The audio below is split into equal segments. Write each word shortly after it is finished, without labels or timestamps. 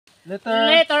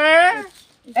Letter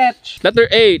H. Letter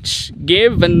H.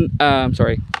 Give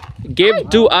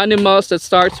two animals that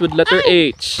starts with letter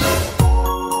H.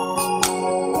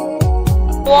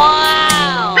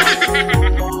 Wow!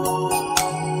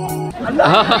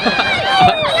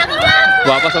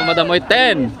 Wapas ang madam oy.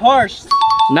 10. Horse.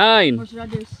 9.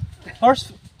 Horse.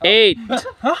 8.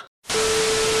 Huh?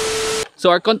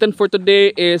 So our content for today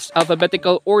is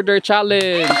alphabetical order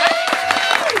challenge.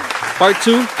 Part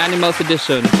 2, animals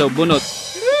edition. So bunot.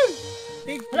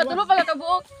 Wala tulo pala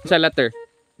kabuok. Sa letter.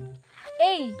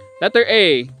 A. Letter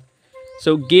A.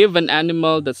 So give an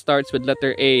animal that starts with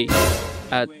letter A.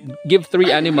 Give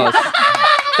 3 animals.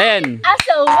 10.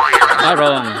 Aso.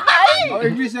 Wrong.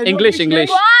 English. 10.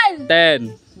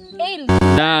 Ale.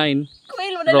 9.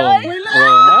 Quail mo Wrong.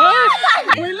 Wrong.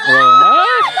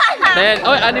 10.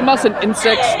 Oh, animals and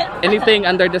insects. Anything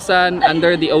under the sun,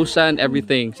 under the ocean,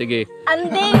 everything. Sige.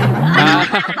 Anding.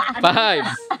 5.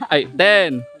 Ay,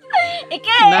 10.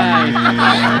 Ike. 9.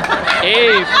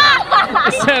 8.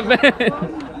 7.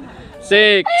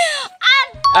 6.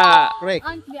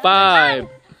 5.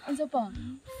 Ano pa?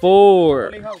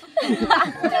 4.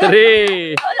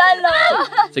 3. Wala na.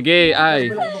 Sige,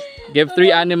 ay. Give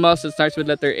 3 animals that starts with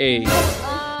letter A.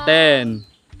 10.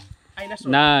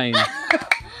 9.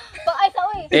 Ay,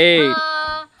 saoy. 8.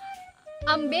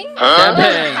 Ambing?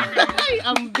 7.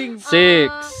 Ambing.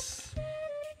 6.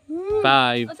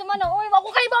 5. Asa man oy, ako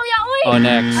kay bawya oy. Oh,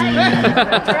 next.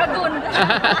 Dragon.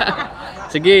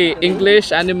 Sige,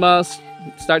 English animals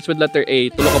starts with letter A.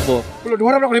 Tulo ka po. Kulo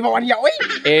duha ra ko libawan ya oy.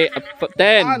 10.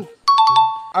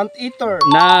 Anteater.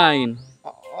 9.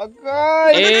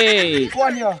 Agay. 8.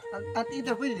 Kuan ya.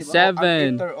 Anteater pwede di ba?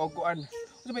 7. Anteater o kuan.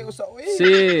 Ano may usa oy?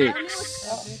 6.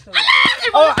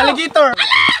 Oh, alligator.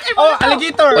 Oh,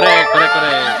 alligator. Correct.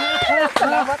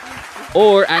 Salamat.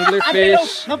 Or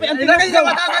anglerfish, Napay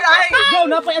antelope.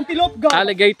 Go, napay antelope. Go.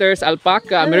 alligators,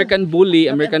 alpaca, American bully,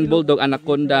 American bulldog,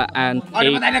 anaconda, and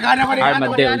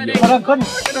armadillo.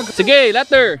 Sige,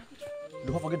 letter.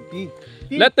 Duha pagid P.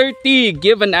 Letter T.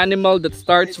 Give an animal that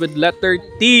starts with letter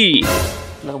T.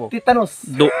 Tetanus.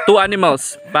 2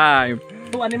 animals. 5.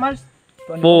 2 animals.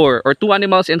 4. Or 2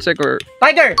 animals insect or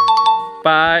Tiger.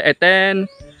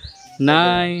 10.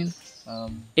 9.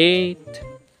 8.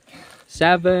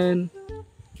 7.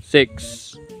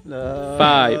 6.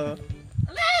 5.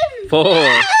 4.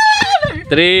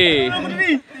 3.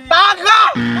 Taga.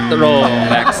 Wrong.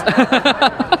 Next.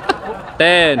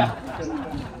 10.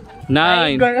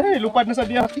 9. Tiger. Ay, lupad na sa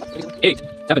diya.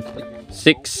 8. 7.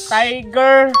 6.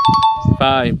 Tiger.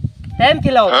 5. 10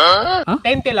 kilo. Huh?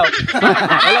 10 kilo.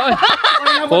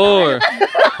 4.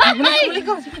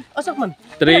 Asak man.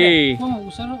 3.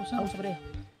 Usa pre.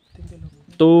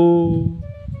 2.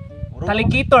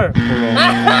 Alligator.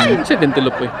 Kasi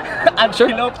antelope eh.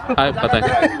 Antelope. Ay, patay.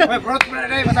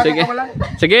 Sige.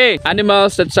 Sige.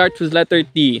 Animals that start with letter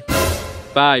T.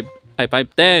 5.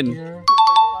 10.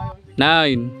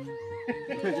 9.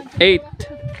 8.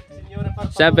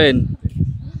 7.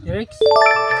 T-Rex.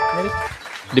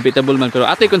 Debatable man pero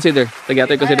ato'y consider.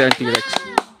 Ato'y consider ang T-Rex.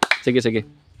 Sige.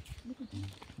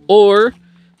 Or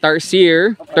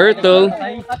tarsier, turtle,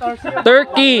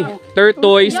 turkey,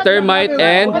 tortoise, termite,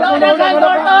 and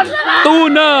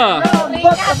tuna.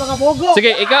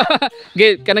 Sige, ikaw.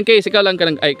 Kanang case, ikaw lang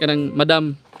kanang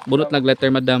madam. Bunot nag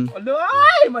letter madam.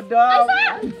 Ay, madam.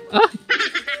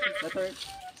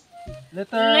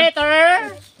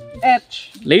 Letter H.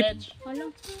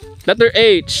 Letter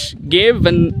H.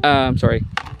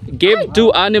 Give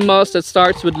 2 animals that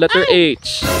starts with letter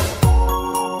H.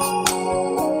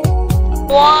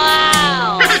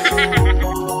 Wow!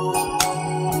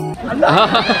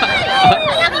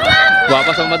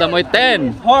 Wapas ang madam oy.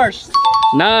 10. Horse.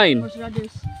 9.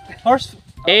 Horse.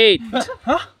 8.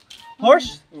 Huh?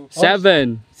 Horse.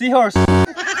 7. Seahorse.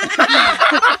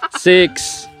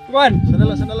 6. One.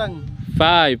 Sanalang.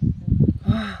 5.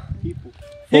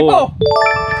 Hippo.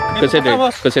 4. Considered.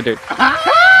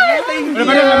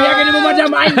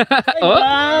 Oh?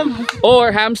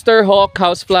 Or hamster, hawk,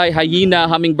 housefly, hyena,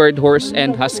 hummingbird, horse,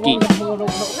 and husky.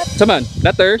 Saman,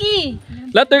 letter? E.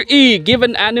 Letter E. Give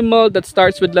an animal that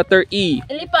starts with letter E.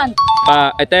 Elephant.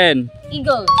 10.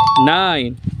 Eagle.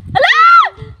 9. Ala!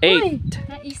 8.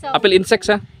 Isaw. Apple insects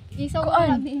ha? Isaw.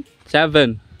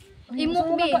 7.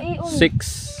 Imukbi.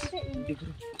 6.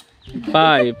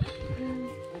 5.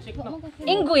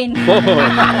 Penguin. 4.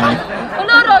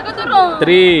 Uloro, katuro.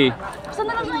 3. Saan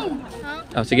na lang kayo?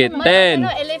 Oh, sige, 10.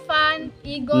 Elephant,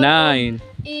 eagle, 9.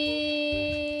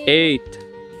 8.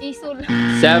 isul.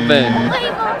 7. Okay,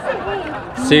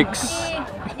 6.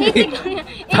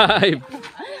 5.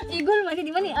 Eagle man gini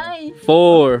man ni ay.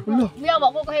 4, Biyawa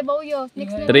ko kay bawyo.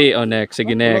 Next na. 3, oh next,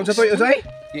 sige Ang next. sa toy, usay?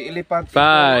 Iilipat.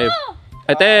 5,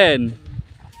 10,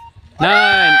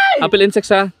 9, apple insects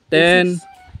ha, 10,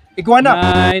 Iguana.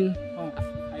 9,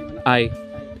 ay,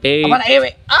 8, Aman ewe.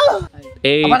 Aw!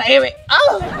 8, Aman ewe.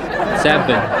 Aw!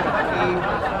 7,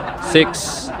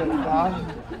 6,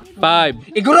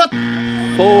 5, Igurot.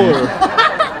 4,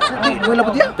 Ay, wala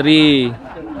pa diya. 3,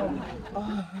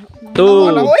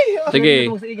 2, sige,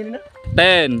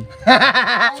 10,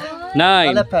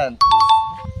 9, Elephant.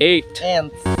 8,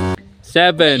 Ant.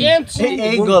 7,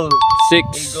 Eagle.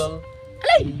 6,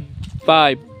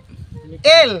 5,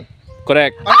 L.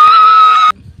 correct,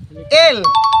 L.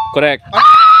 correct.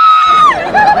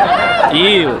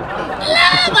 Eel.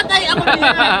 Patay ako.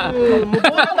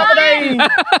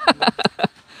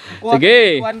 Sige.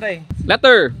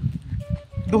 Letter.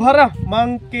 Duhara.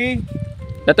 Monkey.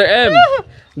 Letter M.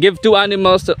 Give two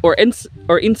animals or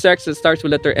insects that starts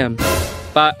with letter M.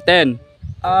 10,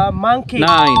 Monkey. 9.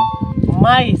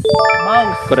 Mice.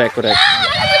 Mouse. Correct, correct.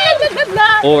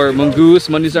 Or mongoose,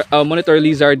 monitor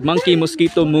lizard, monkey,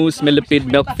 mosquito, moose, millipede,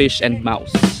 milkfish, and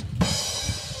mouse.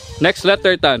 Next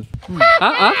letter, Tan.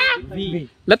 V.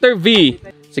 Letter V.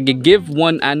 Sige, give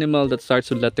one animal that starts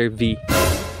with letter V.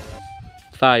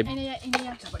 5, Iniya.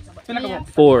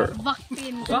 4,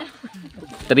 Vaccine.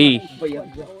 3,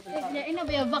 Ina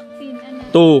ba ya vaccine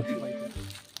ano?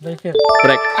 2.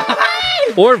 Correct.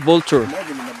 Or vulture.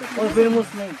 Or venomous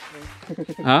snake.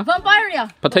 Ha? Vampire ya.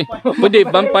 Patay. Pwede,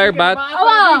 vampire bat.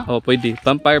 Awa. Oh, pwede.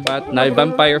 Vampire bat. Na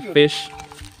vampire fish.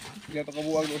 Dito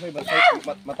kabuang usay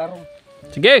matarong.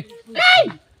 Sige. Z.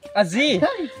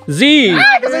 Z.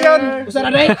 Kasi yun. Usara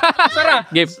na eh. Usara.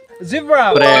 Give.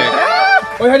 Zebra. Correct.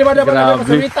 Oy, hali ba dapat Grabe.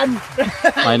 pasuritan?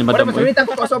 Ay, na madam. Pasuritan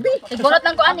ko sobi. Sigurot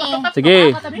lang ko ani. Sige.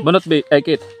 Bunot, bi. Ay,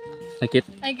 Kit. Ay, Kit.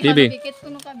 Ay, Bibi. Kit ko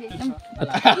no kabi.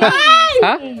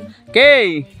 Ha?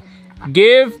 Okay.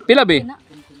 Give. Pila, bi?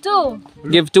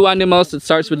 2. Give two animals that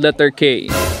starts with letter K.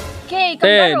 Okay,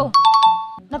 10, kangaroo.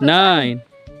 9,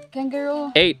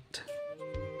 Kangaroo. 8,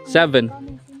 7,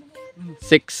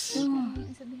 6,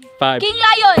 5, King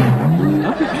Lion.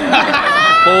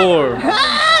 4,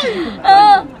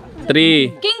 Ah,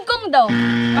 3, King Kong daw.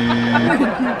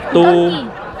 2,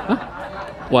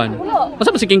 1. Masa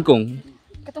ba si King Kong?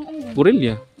 Katong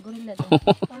Gorilla. gorilla.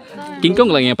 King Kong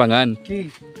lang yung pangan.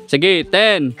 Sige,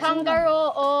 10,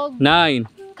 Kangaroo o 9,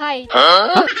 kite. 8,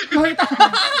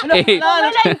 Wala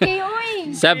yung kay uy.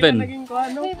 7,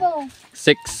 Uy ba?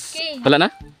 6. Wala na?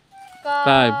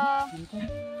 Ka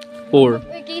 5, 4.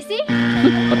 Uy, Casey?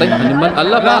 Patay, animal.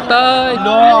 Allah, patay.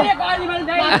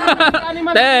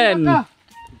 10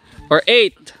 or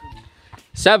 8,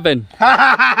 7,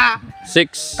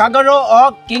 6. Kangaroo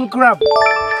o king crab.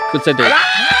 Consider.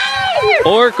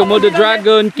 Or Komodo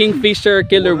dragon, kingfisher,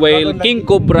 killer whale, king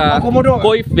cobra,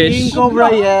 koi fish, King cobra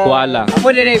yeah. koala. Ako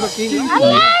din eh king.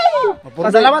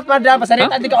 Pasalamat pa da,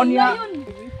 pasarita di ka onya.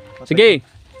 Sige.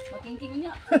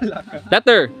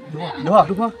 Letter. Duha.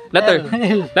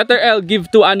 Letter L. Give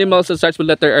two animals that starts with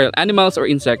letter L. Animals or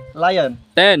insect. Lion.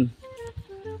 10,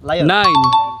 Lion. 9,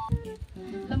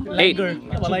 8,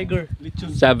 Liger.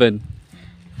 7,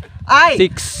 Ay.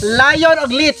 6. Lion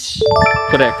og leech.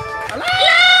 Correct.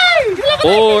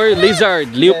 Or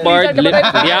lizard, leopard,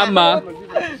 llama,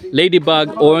 ladybug,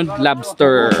 or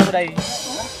lobster.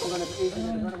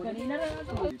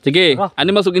 Sige,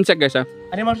 animals ug insect guys ha.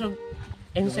 Animals og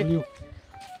insect.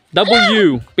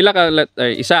 W. Pila ka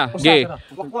isa. G.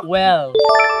 Well.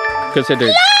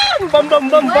 Considered. Bam.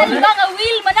 Well, baka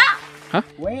wheel man na.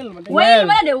 Well. Whale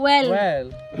man na, well.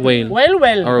 Whale.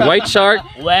 Well. Or white shark,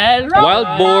 Well. wild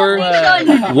boar,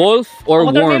 wolf, or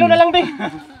worm. na lang din.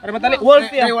 Para matali. Wolf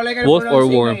ya. Wolf or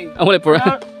worm. Ang wala po.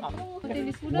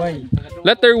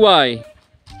 Letter Y.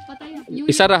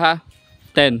 Isa ra ha.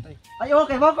 10, Ay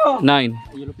okay bako. 9,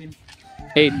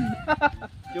 8,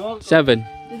 7,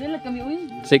 Dili kami uy.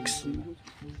 6,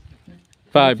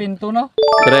 5. Pinto no.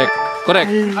 Correct.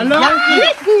 Ano?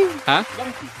 Ha?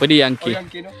 Pwede Yankee.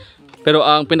 Pero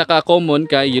ang pinaka-common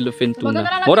kay yellowfin tuna.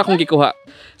 Mura kong gikuha.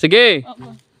 Sige.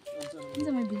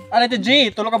 Ano ito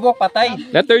G? Tulo ka buhok patay.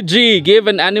 Letter G. Give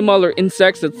an animal or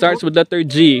insect that starts with letter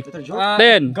G.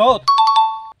 10, Goat.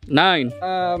 9,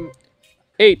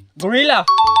 8, Gorilla.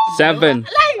 7,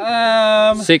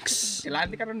 6, Kailangan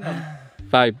di ka ron.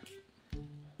 5,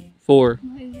 4,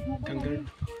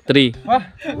 3.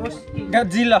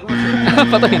 Godzilla.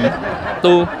 Patay.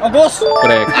 2. Ogos.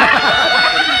 Correct.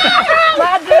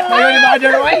 Ayun yung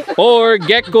mother right? Or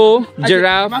gecko,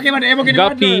 giraffe,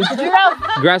 guppy, Giraffe.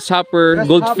 grasshopper,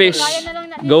 goldfish,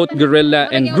 goat,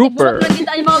 gorilla, and grouper.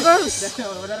 Kita ay mga girls.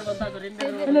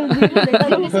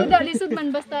 Lisod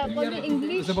man basta kung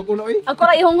English. Sa bagulo eh. Ako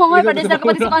ra ihong-hongor pa sa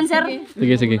kapatid sa cancer.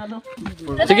 Sige, sige.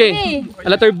 Sige,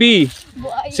 letter B.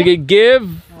 Sige, give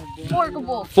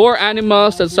 4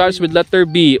 animals that starts with letter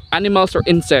B. Animals or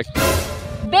insect.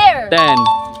 Bear. 10.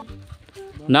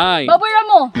 9. Babura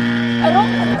mo. Ano?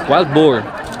 Wild boar.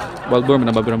 Wild boar,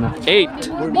 manababura mo. 8.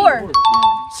 Boar.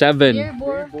 7.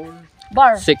 Boar.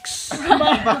 Bar. 6.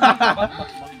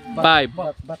 5. Bat.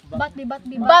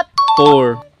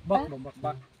 4.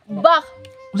 Bak.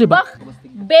 Kasi ba?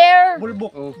 Bear.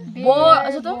 Bulbok. Boar.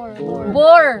 Ano to?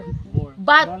 Boar.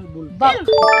 Bat. Bak.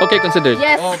 Okay, considered.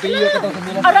 Yes. Piyo ka daw sa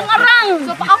nila. Arang-arang.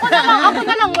 So ako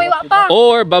na lang. May wa pa.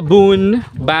 Or baboon,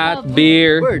 bat,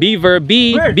 bear, beaver,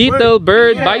 bee, beetle,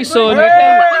 bird, bison,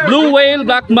 blue whale,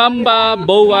 black mamba,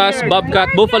 boas, bobcat,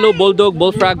 buffalo, bulldog,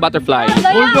 bullfrog, butterfly.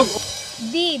 Bulldog.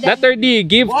 D. Letter D.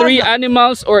 Give 3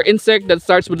 animals or insect that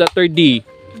starts with letter D.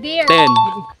 Deer. 10.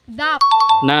 Duck.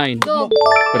 9. Dog.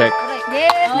 Correct.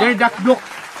 Yes. There, duck, duck.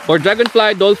 For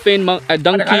dragonfly, dolphin,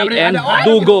 donkey, and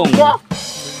dugong.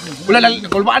 Wala lang,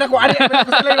 kulbaan ako. Ano yung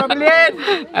gusto lang mabilin?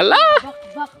 Ala!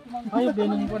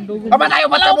 Aba tayo,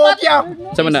 matabot yan.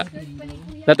 Sama na.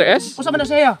 Letter S? Kung saan na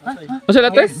siya? Ano sa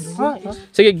letter?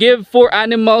 Sige, give 4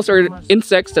 animals or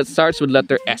insects that starts with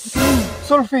letter S.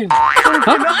 Sulfin.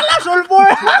 Ala, sulfur.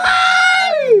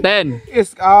 10.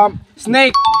 Is,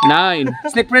 snake. 9.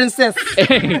 Snake princess.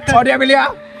 8. O, di abilia.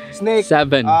 Snake.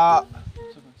 7.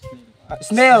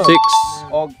 Snail. 6.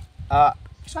 O, 5.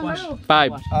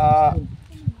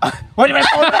 Wala ba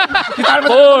ito? Kita naman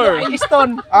 4.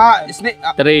 stone. Snake.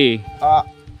 3.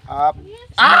 2.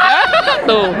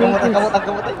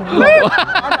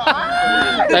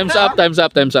 Time's up, time's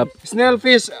up, time's up.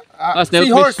 Snailfish.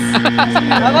 Snailfish. Seahorse.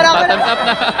 Time's up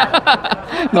na.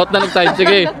 Not na ng time.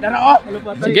 Sige.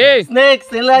 Sige. Snake,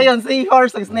 snail lion,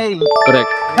 seahorse, snail.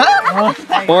 Correct.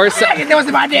 Hindi mo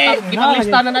si Buddy.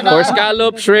 Ipaglista na na. For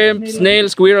scallop, shrimp, snail,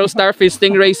 squirrel, starfish,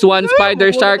 stingray, swan,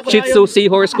 spider, shark, shih tzu,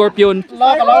 seahorse, scorpion,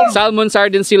 salmon,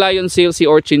 sardine, sea lion, seal, sea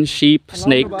urchin, sheep,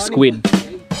 snake, squid.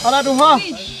 Ala duha.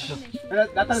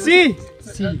 Si.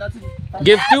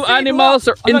 Give 2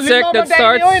 animals or insect that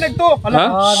starts.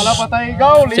 Huh? Ala patay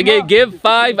gaw. Sige, give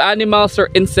 5 animals or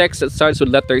insects that starts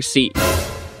with letter C.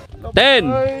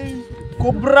 10.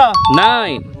 Cobra.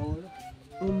 9.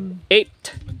 8.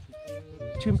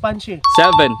 Chimpanzee.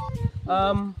 7.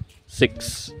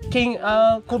 6. King,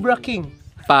 Cobra King.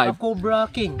 5. Cobra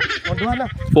King. O duha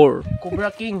na. 4. Cobra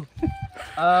King.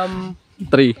 3.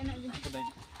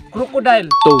 Crocodile.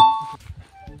 2.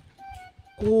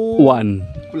 1.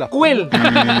 Quail.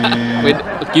 Wait,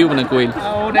 cue mo ng quail.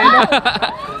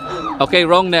 Okay,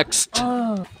 wrong. Next.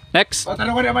 Next.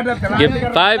 Give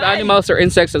 5 animals or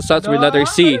insects that starts with letter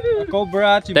C.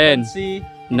 Cobra, 10. chimpanzee,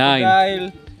 9.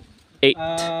 crocodile, 8.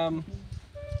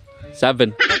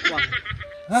 7.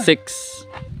 6.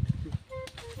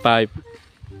 5.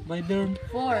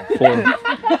 4. 4.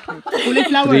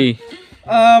 3.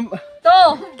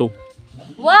 2. 2.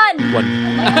 1. 1.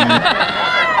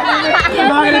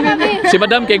 Si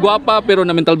Madam kay guwapa pero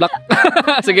na mental block.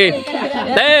 Sige.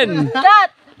 10.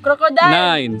 Cat.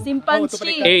 Crocodile. 9.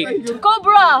 Chimpanzee. 8.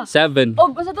 Cobra. 7. O,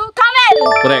 gusto to? Camel.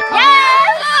 Correct.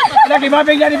 Yes! Lagi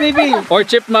mabig na ni baby. Or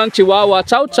chipmunk, chihuahua,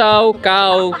 chow chow,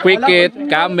 cow, cricket,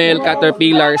 camel,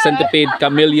 caterpillar, centipede,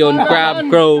 chameleon, crab,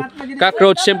 crow,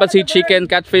 cockroach, chimpanzee, chicken,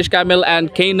 catfish, camel,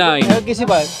 and canine. Catfish di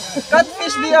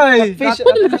ay.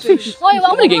 Catfish. Hoy,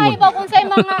 wag mo Game mo. kayo kung sa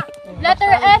mga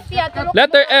letter F ya.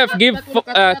 Letter F, give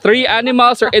 3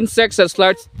 animals or insects that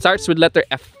starts with letter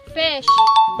F. Fish.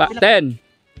 10.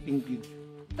 9.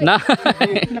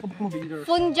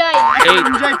 Fungi. 8.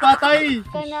 Enjoy patay.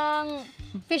 Kanang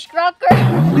fish cracker.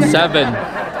 7.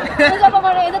 Ano sa pa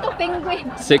man ito to penguin.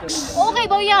 6. Okay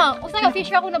ba ya? Usa ka fish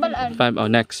cracker na balaan. 5. Oh,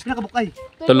 next. Nakabukay.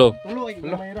 Tulo.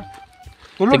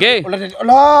 Tulog. Sige.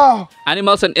 Ala.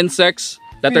 Animals and insects,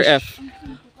 letter F.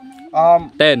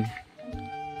 10. 9.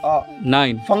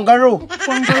 Fangaro. 8.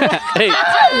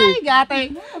 Ay, gatay.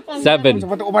 7.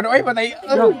 Sabat ko man oy patay.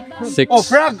 6. Oh,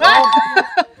 frog. 5.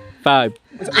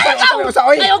 Usa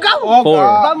oy. Oh,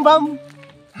 4. bam bam.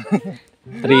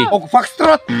 3. Oh,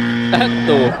 foxtrot. 2.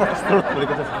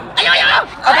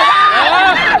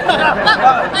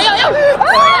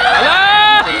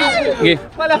 Okay.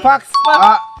 Wala fox.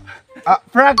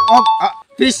 Frog.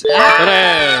 Fish.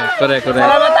 Correct.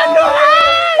 Salamatan do.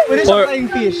 Pwede Or- sa flying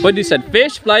fish. What you said?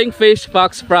 Fish, flying fish,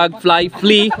 fox, frog, fly,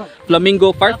 flea,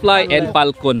 flamingo, firefly, and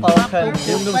falcon.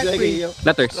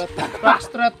 Letters.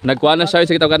 Foxtrot. Nagkuha na siya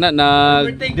sa kitaw kana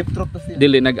Deep throat na siya.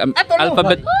 dili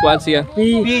alphabet kuan siya.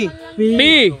 P.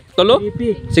 P. Tulo?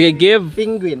 Sige, give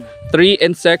Penguin. 3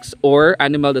 insects or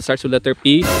animal that starts with letter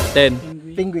P.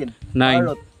 10. Penguin.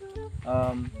 9,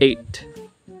 8,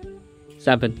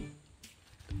 7,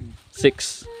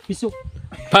 6, Piso.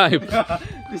 5,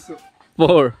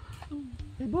 4,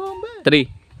 3, 2,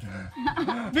 1.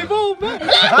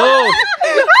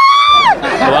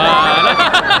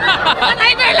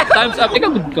 Time's up. Ikaw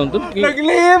good count.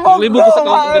 Naglibog ko sa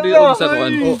count ko dito sa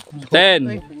kuan.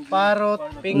 10, Parot.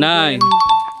 9,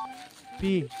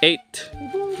 8,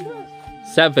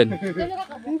 7,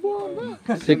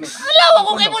 6,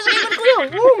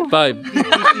 5, 4,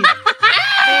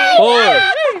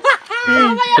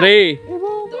 3,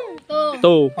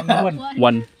 2,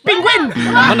 1. Penguin!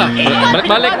 Mana?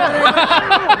 Balik-balik.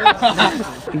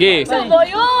 Sige. 10,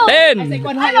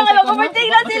 Ano,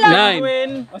 kumatingnan sila.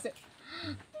 9,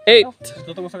 8,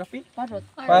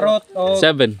 Parot.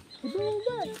 7,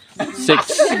 6,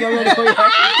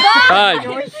 5,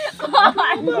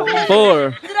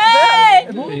 4, 3,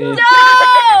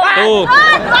 2,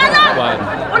 1.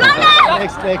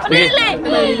 Next.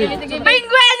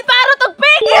 Penguin! Parot og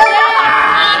penguin!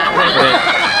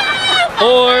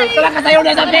 Or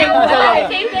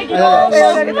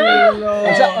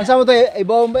Ang sama to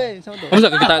ibawon ba eh? ano sa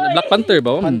kita Black Panther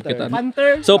ba? Kita.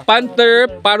 So panther,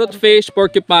 parrotfish,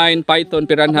 porcupine, python,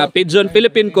 piranha, pigeon,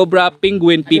 Philippine cobra,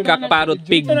 penguin, peacock, parrot,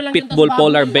 pig, pitbull,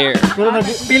 polar bear.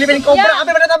 Philippine Cobra.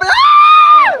 Abi ba na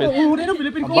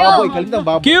baboy, kalintang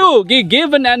baboy. Q.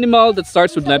 Give an animal that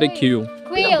starts with letter Q.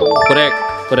 Quail.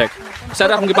 Correct. Isa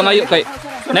ra akong gipangayo kay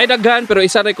naidaghan pero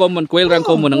isa ra common, quail ra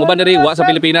common. Ang uban diri wa sa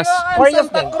Pilipinas.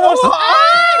 Santa Cruz.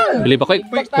 Bili ba kay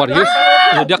Aquarius?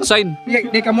 Zodiac sign.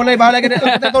 Di ka mulay bahala ka dito.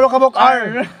 Tulong ka bok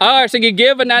R. R. Sige,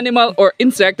 give an animal or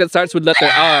insect that starts with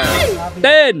letter R.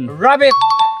 10, Rabbit.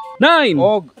 9,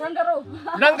 Og.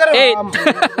 Langgaro. 8,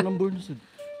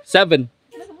 7,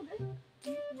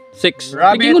 6.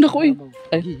 Rabbit. Bigyan ko na ko eh.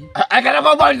 Ay ka na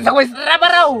ba ba sa quiz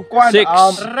rabaraw. 6,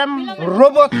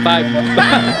 Robot.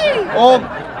 5, Og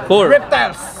 4.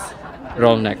 reptiles.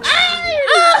 Wrong next.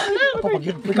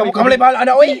 Kamu kamulay bahala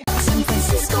na oy. San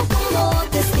Francisco